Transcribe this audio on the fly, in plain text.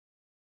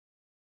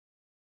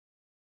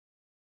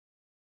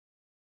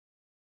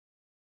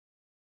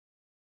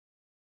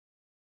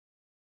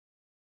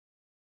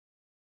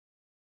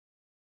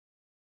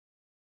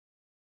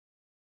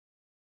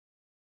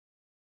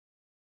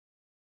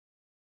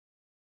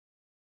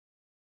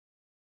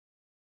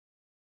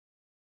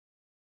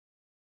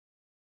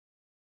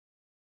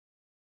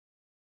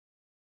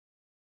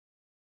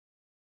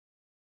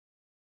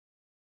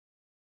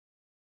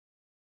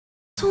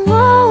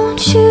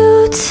Won't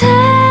you take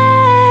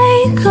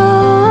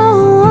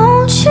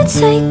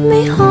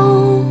me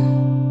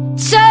home?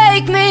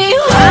 Take me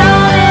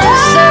round in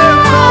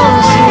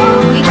circles, here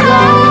we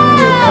go.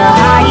 The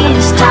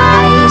highest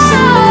highs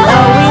and the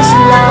lowest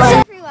lows.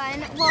 Hey everyone,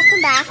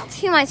 welcome back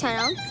to my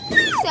channel.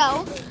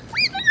 So,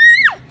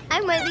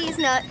 I'm with these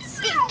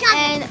nuts,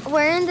 and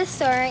we're in the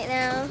store right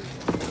now.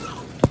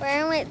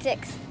 We're in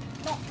Winn-Dixie.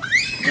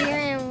 We're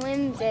in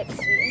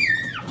Winn-Dixie.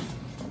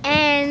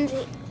 And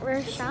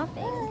we're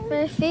shopping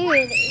for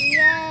food.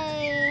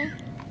 Yay!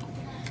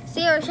 So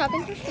yeah, we're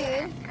shopping for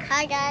food.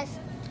 Hi guys.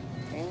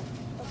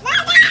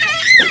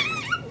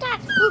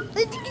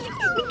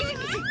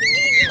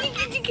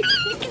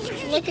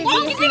 Look at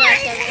these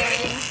nuts,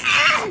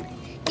 everyone.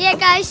 Yeah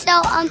guys,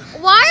 so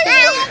why are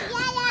you?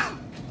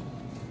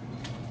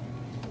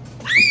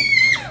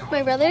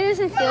 My brother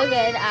doesn't feel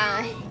good.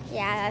 Yeah,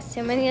 that's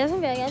too many. He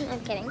doesn't feel good. I'm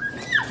kidding.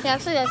 He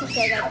actually doesn't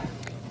feel good.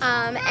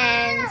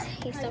 And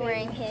he's still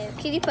wearing his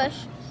cutie push.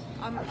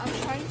 I'm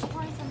trying to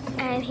find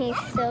something. And he's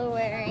still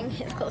wearing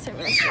his clothes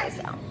from yesterday,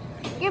 so.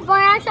 You're going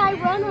to actually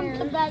run them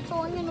to bed, so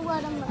I'm going to wear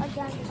them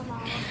again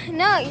tomorrow.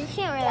 No, you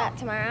can't wear that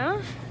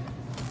tomorrow.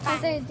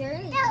 Because they're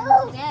dirty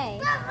today.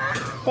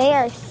 They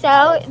are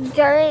so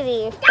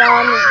dirty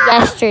from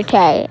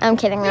yesterday. I'm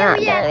kidding, they're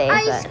not dirty.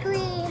 Ice but...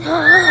 cream.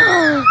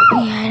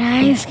 We had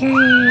ice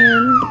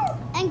cream.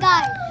 And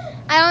guys,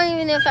 I don't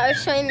even know if I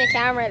was showing the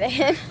camera to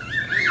him.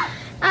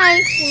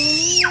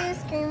 Ice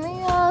cream,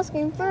 we all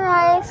scream for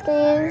ice cream.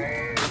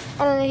 I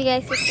don't know if you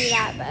guys can see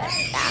that, but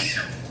yeah.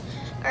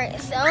 Alright,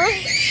 so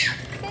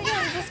we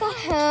just got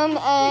home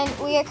and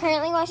we are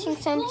currently watching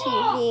some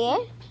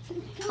TV.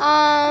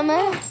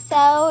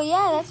 So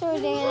yeah, that's what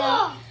we're doing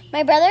now.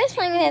 My brother is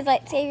playing with his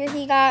lightsaber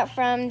he got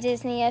from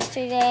Disney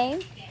yesterday.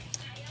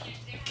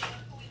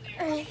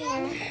 Right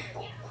there.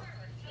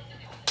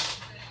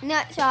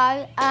 Nut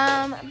job,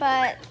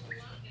 but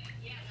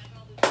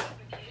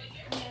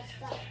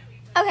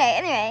okay,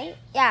 anyway,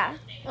 yeah,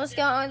 let's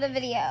go on with the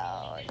video,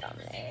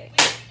 Dominic.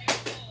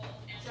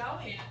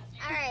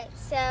 Alright,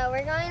 so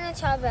we're going to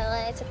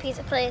Chabela. It's a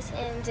pizza place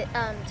in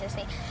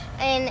Disney,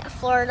 in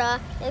Florida.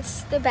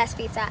 It's the best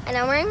pizza. And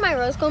I'm wearing my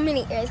rose gold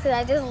mini ears because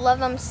I just love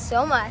them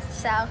so much,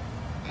 so,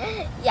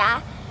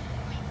 yeah.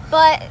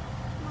 But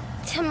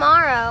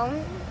tomorrow,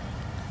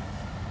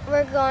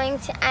 we're going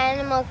to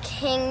Animal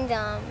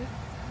Kingdom.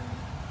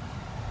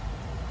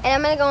 And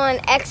I'm going to go on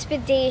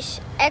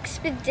Expedition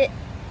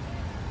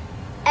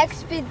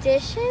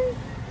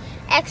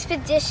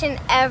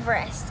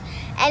Everest,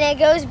 and it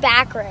goes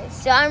backwards,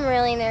 so I'm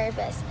really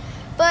nervous.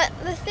 But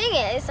the thing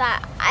is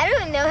that I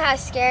don't know how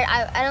scared.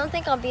 I don't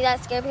think I'll be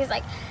that scared because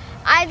like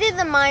I did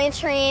the mine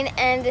train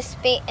and the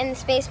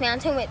Space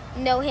Mountain with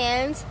no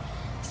hands,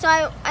 so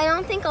I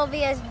don't think I'll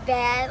be as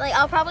bad. Like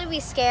I'll probably be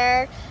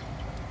scared,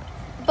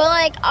 but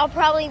like I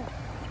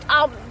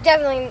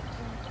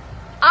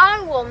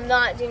will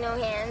not do no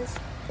hands,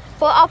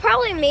 but I'll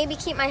probably maybe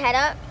keep my head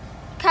up,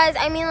 cause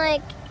I mean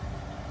like.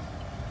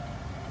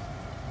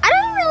 I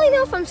don't really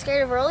know if I'm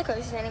scared of roller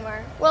coasters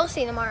anymore. We'll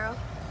see tomorrow.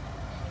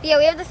 But yeah,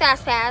 we have the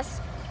Fast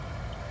Pass.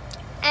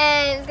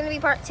 And it's going to be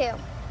part 2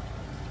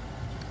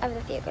 of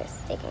the Fiocco's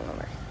taking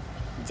over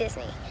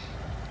Disney.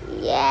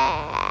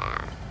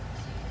 Yeah.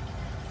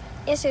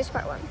 Yesterday's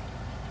part 1.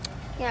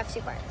 You have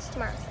 2 parts.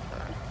 Tomorrow's the second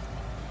one.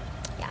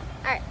 Yeah.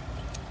 Alright.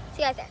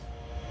 See you guys there.